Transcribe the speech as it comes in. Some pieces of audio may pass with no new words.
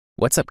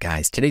What's up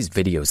guys, today's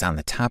video is on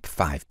the top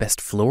 5 best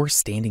floor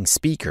standing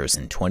speakers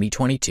in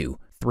 2022.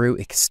 Through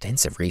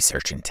extensive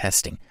research and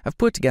testing, I've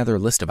put together a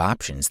list of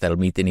options that'll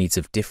meet the needs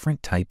of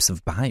different types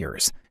of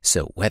buyers.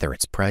 So whether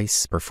it's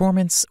price,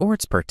 performance, or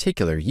its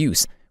particular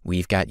use,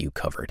 we've got you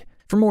covered.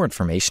 For more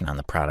information on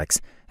the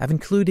products, I've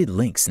included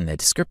links in the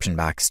description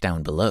box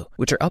down below,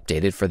 which are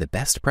updated for the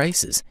best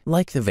prices.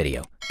 Like the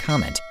video,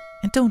 comment,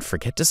 and don't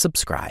forget to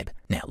subscribe.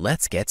 Now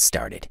let's get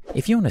started.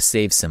 If you want to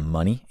save some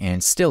money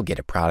and still get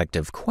a product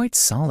of quite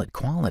solid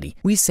quality,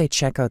 we say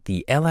check out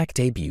the Elac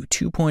Debut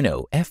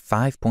 2.0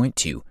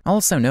 f5.2,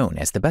 also known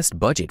as the best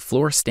budget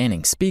floor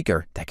standing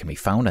speaker that can be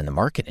found on the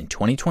market in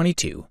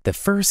 2022. The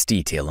first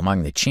detail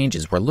among the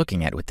changes we're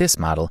looking at with this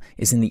model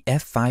is in the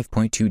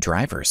f5.2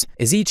 drivers,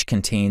 as each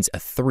contains a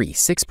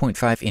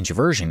 6.5-inch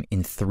version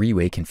in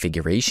 3-way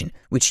configuration,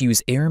 which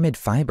use aramid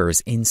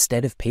fibers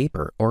instead of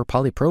paper or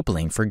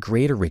polypropylene for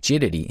greater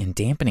rigidity and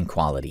dampening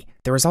quality.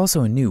 There is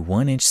also a new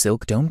 1-inch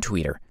silk dome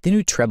tweeter. The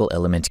new treble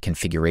element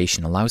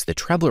configuration allows the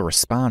treble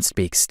response to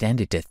be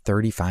extended to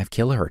 35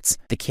 kHz.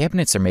 The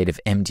cabinets are made of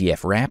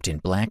MDF wrapped in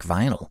black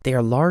vinyl. They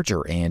are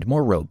larger and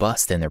more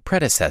robust than their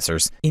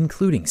predecessors,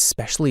 including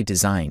specially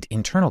designed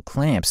internal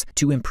clamps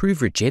to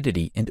improve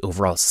rigidity and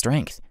overall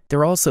strength. There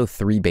are also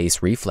 3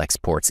 bass reflex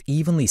ports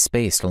evenly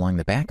spaced along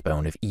the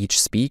backbone of each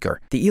speaker.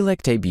 The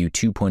Elac Debut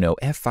 2.0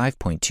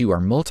 f5.2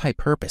 are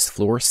multi-purpose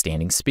floor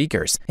standing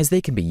speakers, as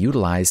they can be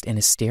utilized in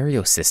a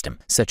stereo system,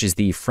 such as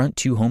the front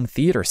 2 home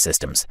theater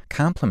systems,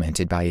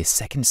 complemented by a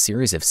second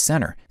series of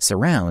center,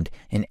 surround,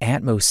 and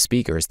Atmos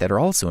speakers that are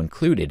also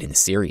included in the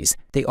series.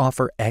 They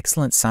offer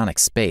excellent sonic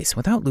space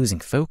without losing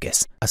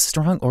focus. A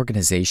strong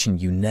organization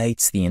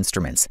unites the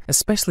instruments,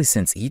 especially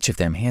since each of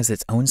them has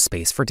its own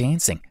space for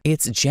dancing.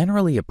 It's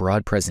generally a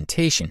broad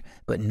presentation,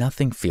 but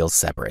nothing feels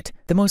separate.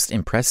 The most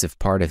impressive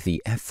part of the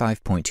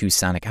f5.2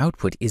 sonic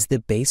output is the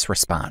bass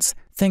response.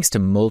 Thanks to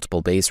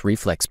multiple bass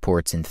reflex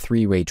ports and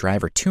 3-way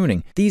driver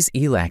tuning, these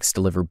Elacs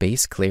deliver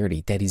bass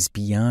clarity that is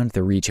beyond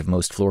the reach of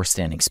most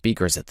floor-standing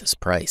speakers at this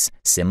price.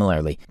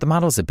 Similarly, the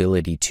model's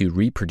ability to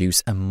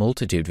reproduce a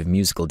multitude of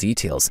musical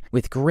details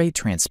with great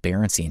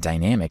transparency and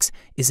dynamics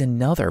is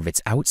another of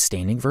its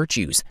outstanding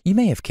virtues. You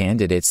may have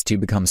candidates to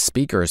become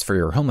speakers for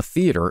your home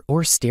theater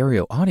or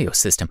stereo audio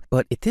system,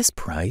 but at this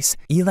price,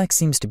 Elac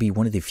seems to be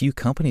one of the few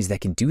companies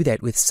that can do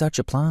that with such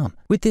aplomb.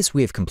 With this,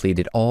 we have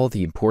completed all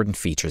the important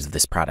features of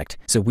this product,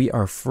 so we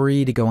are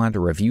free to go on to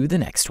review the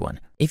next one.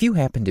 If you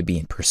happen to be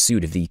in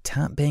pursuit of the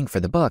top bang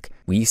for the buck,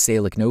 we say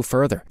look no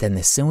further than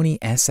the Sony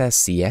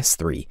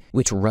SS-CS3,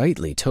 which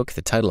rightly took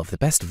the title of the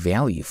best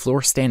value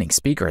floor standing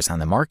speakers on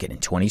the market in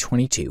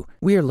 2022.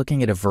 We are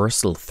looking at a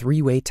versatile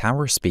 3-way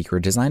tower speaker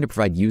designed to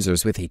provide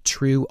users with a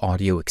true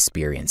audio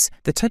experience.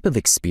 The type of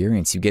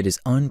experience you get is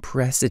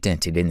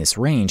unprecedented in this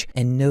range,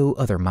 and no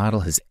other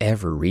model has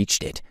ever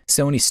reached it.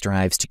 Sony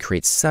strives to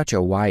create such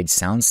a wide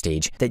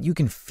soundstage that you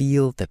can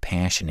feel the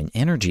passion and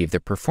energy of their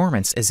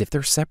performance as if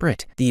they're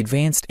separate. The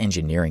advanced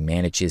engineering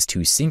manages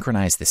to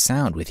synchronize the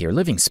sound with your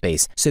living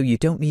space, so you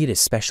don't need a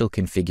special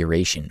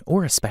configuration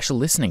or a special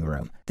listening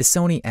room. The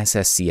Sony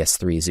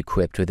SS-CS3 is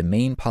equipped with a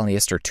main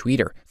polyester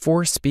tweeter,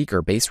 4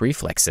 speaker bass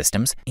reflex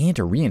systems, and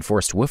a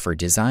reinforced woofer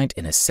designed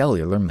in a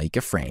cellular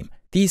mica frame.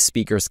 These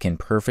speakers can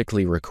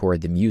perfectly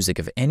record the music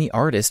of any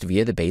artist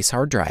via the bass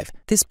hard drive.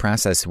 This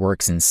process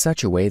works in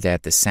such a way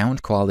that the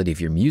sound quality of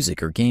your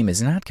music or game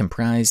is not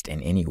compromised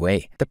in any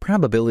way. The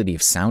probability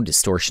of sound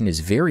distortion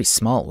is very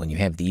small when you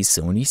have these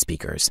Sony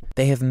speakers.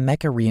 They have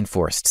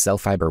mecha-reinforced cell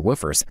fiber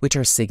woofers, which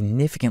are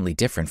significantly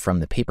different from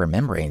the paper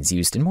membranes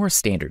used in more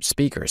standard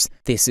speakers.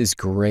 This is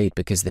great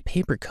because the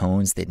paper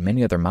cones that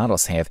many other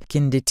models have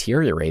can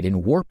deteriorate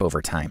and warp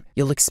over time.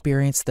 You'll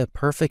experience the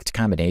perfect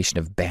combination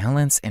of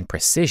balance and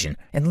precision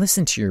and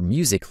listen to your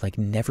music like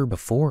never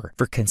before.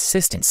 For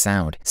consistent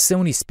sound,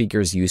 Sony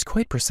speakers use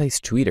quite precise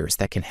tweeters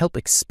that can help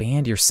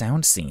expand your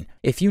sound scene.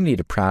 If you need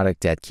a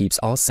product that keeps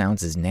all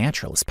sounds as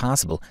natural as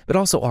possible, but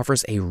also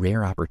offers a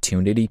rare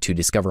opportunity to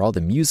discover all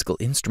the musical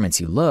instruments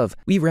you love,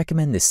 we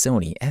recommend the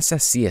Sony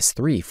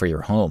SS-CS3 for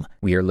your home.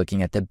 We are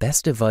looking at the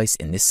best device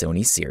in this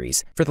Sony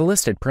series. For the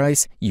listed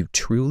price, you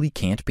truly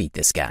can't beat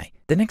this guy.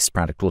 The next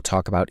product we'll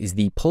talk about is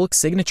the Polk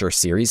Signature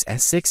Series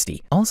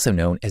S60, also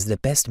known as the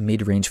best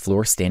mid-range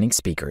floor standing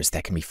speakers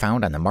that can be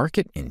found on the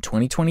market in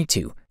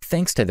 2022.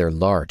 Thanks to their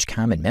large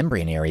common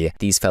membrane area,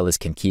 these fellas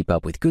can keep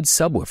up with good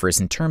subwoofers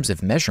in terms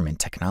of measurement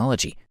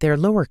technology. Their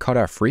lower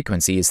cutoff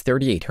frequency is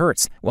 38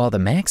 Hz, while the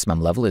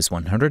maximum level is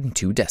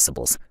 102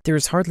 decibels. There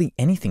is hardly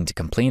anything to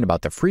complain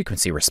about the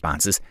frequency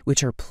responses,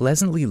 which are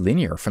pleasantly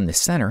linear from the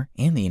center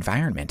and the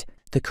environment.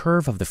 The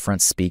curve of the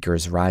front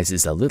speakers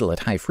rises a little at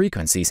high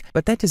frequencies,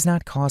 but that does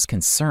not cause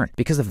concern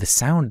because of the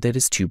sound that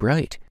is too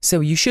bright. So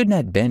you should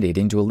not bend it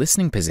into a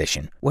listening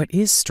position. What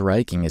is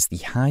striking is the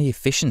high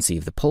efficiency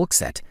of the Polk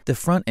set. The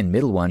front and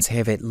middle ones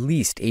have at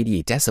least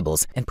 88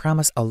 decibels and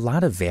promise a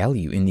lot of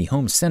value in the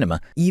home cinema,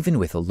 even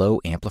with low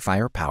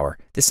amplifier power.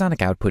 The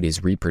sonic output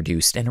is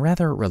reproduced in a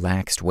rather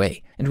relaxed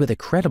way, and with a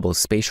credible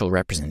spatial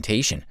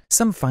representation.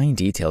 Some fine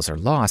details are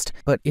lost,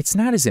 but it's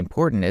not as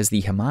important as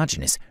the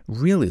homogeneous,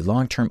 really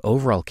long-term overall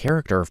overall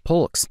character of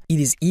Polks.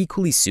 It is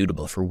equally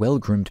suitable for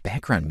well-groomed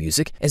background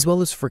music as well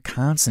as for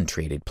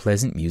concentrated,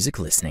 pleasant music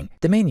listening.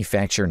 The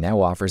manufacturer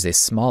now offers a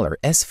smaller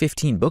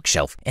S15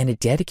 bookshelf and a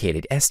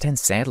dedicated S10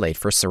 satellite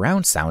for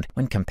surround sound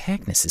when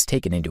compactness is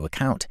taken into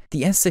account.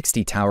 The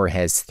S60 tower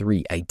has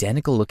 3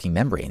 identical-looking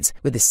membranes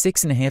with a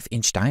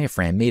 6.5-inch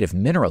diaphragm made of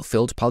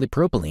mineral-filled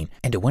polypropylene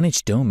and a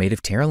 1-inch dome made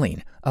of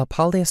terylene, a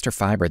polyester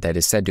fiber that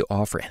is said to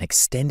offer an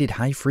extended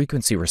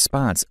high-frequency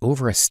response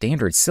over a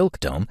standard silk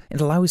dome and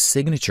allows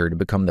Signature to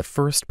become the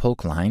first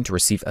Polk line to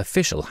receive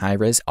official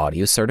high-res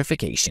audio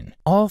certification.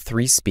 All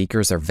 3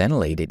 speakers are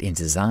ventilated in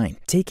design,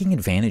 taking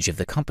advantage of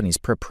the company's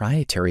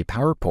proprietary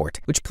power port,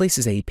 which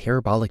places a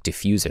parabolic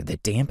diffuser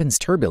that dampens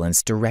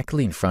turbulence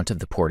directly in front of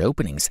the port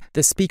openings.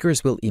 The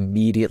speakers will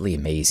immediately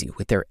amaze you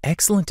with their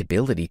excellent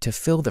ability to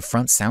fill the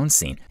front sound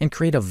scene and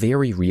create a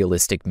very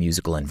realistic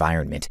musical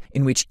environment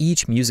in which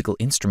each musical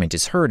instrument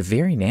is heard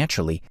very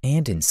naturally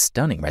and in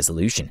stunning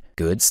resolution.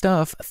 Good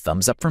stuff.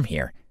 Thumbs up from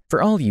here.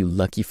 For all you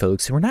lucky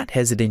folks who are not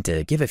hesitant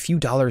to give a few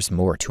dollars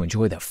more to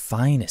enjoy the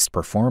finest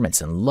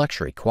performance and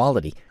luxury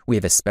quality, we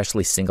have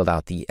especially singled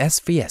out the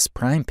SVS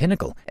Prime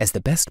Pinnacle as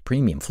the best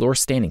premium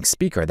floor-standing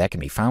speaker that can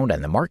be found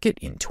on the market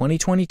in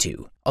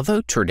 2022.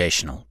 Although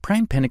traditional,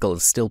 Prime Pinnacle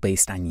is still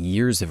based on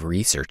years of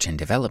research and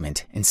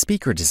development and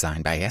speaker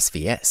design by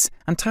SVS.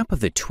 On top of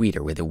the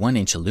tweeter with a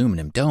 1-inch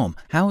aluminum dome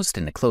housed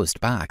in a closed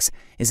box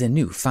is a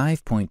new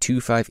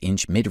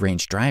 5.25-inch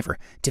mid-range driver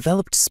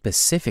developed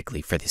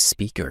specifically for this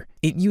speaker.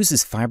 It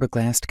uses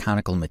fiberglass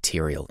conical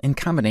material in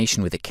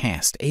combination with a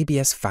cast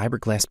ABS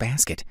fiberglass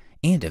basket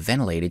and a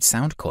ventilated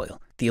sound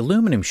coil. The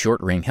aluminum short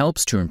ring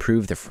helps to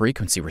improve the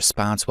frequency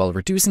response while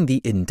reducing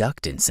the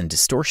inductance and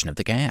distortion of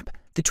the gap.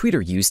 The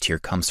tweeter used here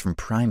comes from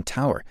Prime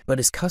Tower, but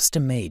is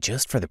custom-made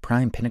just for the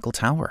Prime Pinnacle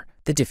Tower.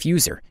 The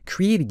diffuser,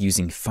 created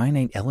using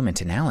finite element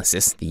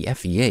analysis, the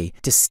FEA,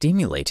 to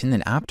stimulate and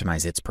then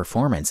optimize its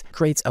performance,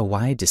 creates a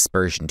wide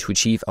dispersion to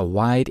achieve a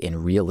wide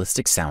and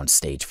realistic sound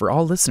stage for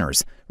all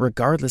listeners,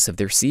 regardless of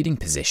their seating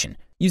position.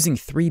 Using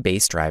 3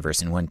 bass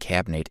drivers in one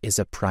cabinet is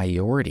a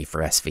priority for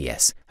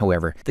SVS.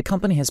 However, the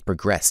company has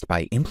progressed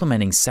by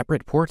implementing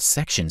separate port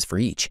sections for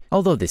each.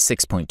 Although the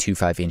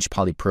 6.25-inch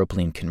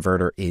polypropylene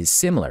converter is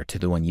similar to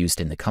the one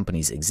used in the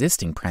company's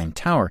existing Prime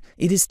Tower,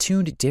 it is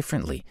tuned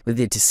differently with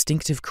a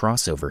distinctive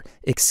crossover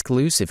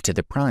exclusive to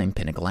the Prime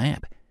Pinnacle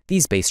app.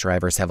 These bass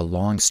drivers have a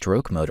long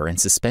stroke motor and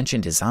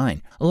suspension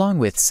design, along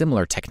with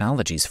similar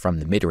technologies from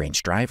the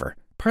mid-range driver.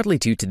 Partly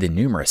due to the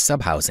numerous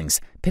subhousings,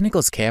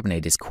 Pinnacle's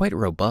cabinet is quite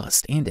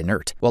robust and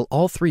inert, while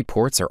all 3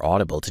 ports are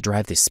audible to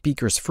drive the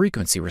speaker's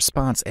frequency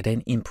response at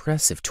an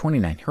impressive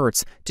 29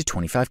 Hz to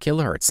 25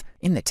 kHz.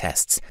 In the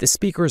tests, the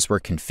speakers were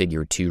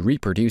configured to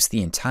reproduce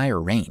the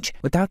entire range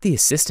without the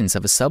assistance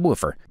of a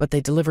subwoofer, but they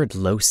delivered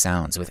low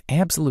sounds with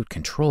absolute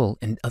control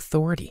and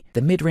authority.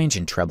 The mid-range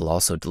and treble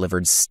also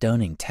delivered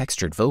stunning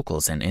textured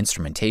vocals and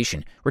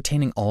instrumentation,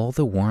 retaining all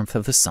the warmth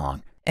of the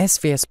song.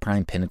 SVS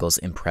Prime Pinnacles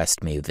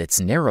impressed me with its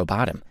narrow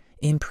bottom,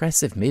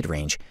 impressive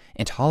mid-range,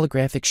 and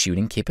holographic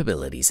shooting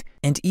capabilities,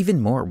 and even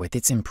more with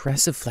its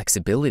impressive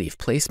flexibility of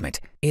placement.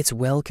 Its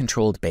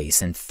well-controlled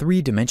bass and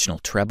 3-dimensional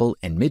treble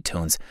and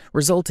midtones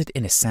resulted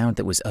in a sound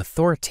that was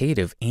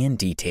authoritative and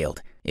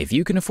detailed. If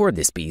you can afford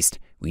this beast,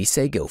 we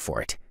say go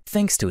for it.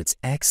 Thanks to its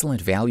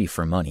excellent value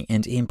for money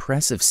and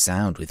impressive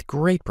sound with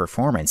great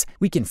performance,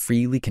 we can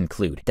freely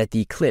conclude that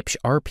the Klipsch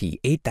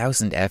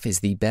RP-8000F is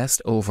the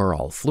best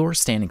overall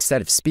floor-standing set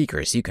of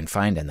speakers you can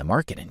find on the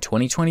market in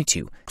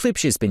 2022.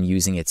 Klipsch has been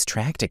using its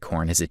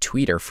Tracticorn as a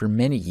tweeter for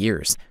many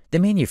years. The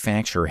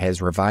manufacturer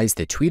has revised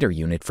the tweeter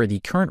unit for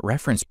the current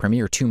reference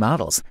Premier 2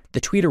 models.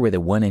 The tweeter with a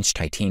 1-inch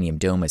titanium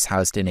dome is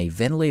housed in a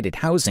ventilated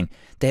housing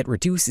that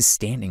reduces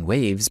standing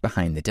waves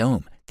behind the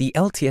dome. The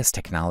LTS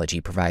technology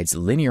provides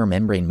linear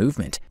membrane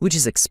movement, which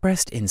is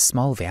expressed in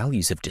small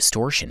values of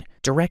distortion.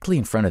 Directly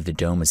in front of the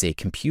dome is a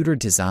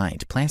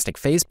computer-designed plastic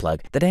phase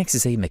plug that acts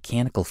as a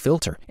mechanical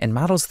filter and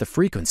models the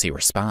frequency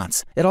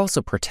response. It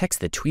also protects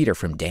the tweeter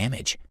from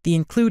damage. The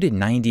included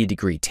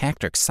 90-degree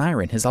tactic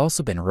siren has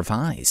also been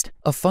revised.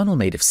 A funnel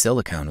made of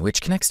silicone,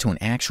 which connects to an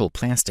actual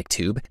plastic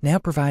tube, now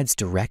provides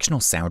directional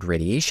sound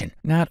radiation.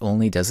 Not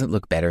only does it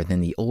look better than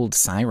the old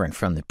siren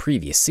from the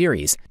previous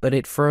series, but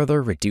it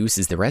further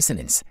reduces the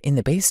resonance. In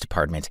the bass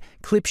department,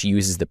 Klipsch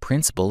uses the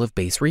principle of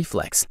bass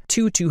reflex.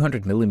 2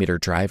 200mm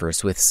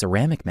drivers with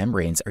ceramic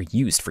membranes are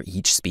used for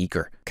each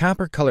speaker.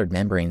 Copper-colored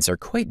membranes are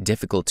quite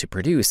difficult to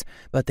produce,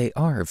 but they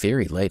are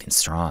very light and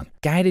strong.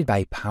 Guided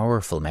by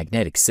powerful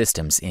magnetic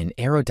systems in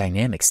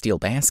aerodynamic steel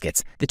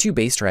baskets, the 2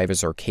 bass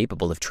drivers are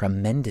capable of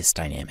tremendous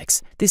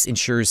dynamics. This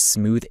ensures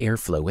smooth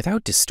airflow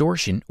without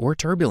distortion or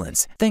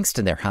turbulence. Thanks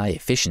to their high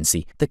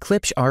efficiency, the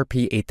Klipsch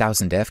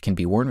RP-8000F can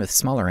be worn with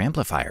smaller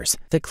amplifiers.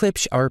 The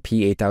Klipsch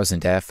RP-8000F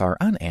SS-CS3 are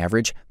on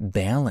average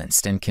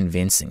balanced and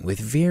convincing with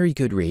very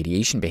good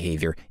radiation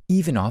behavior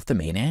even off the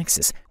main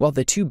axis. While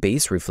the 2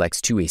 bass reflex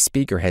 2-way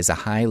speaker has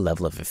a high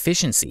level of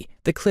efficiency,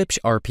 the Klipsch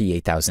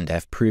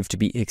RP-8000F proved to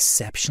be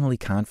exceptionally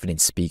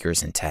confident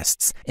speakers in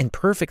tests and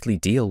perfectly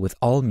deal with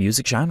all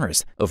music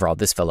genres. Overall,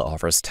 this fellow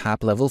offers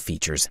top-level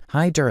features,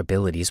 high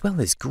durability, as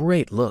well as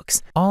great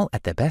looks, all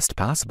at the best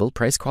possible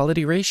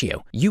price-quality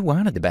ratio. You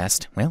wanted the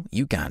best, well,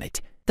 you got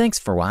it. Thanks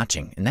for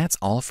watching, and that's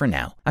all for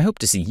now. I hope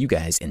to see you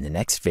guys in the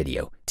next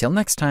video. Till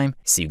next time,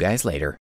 see you guys later.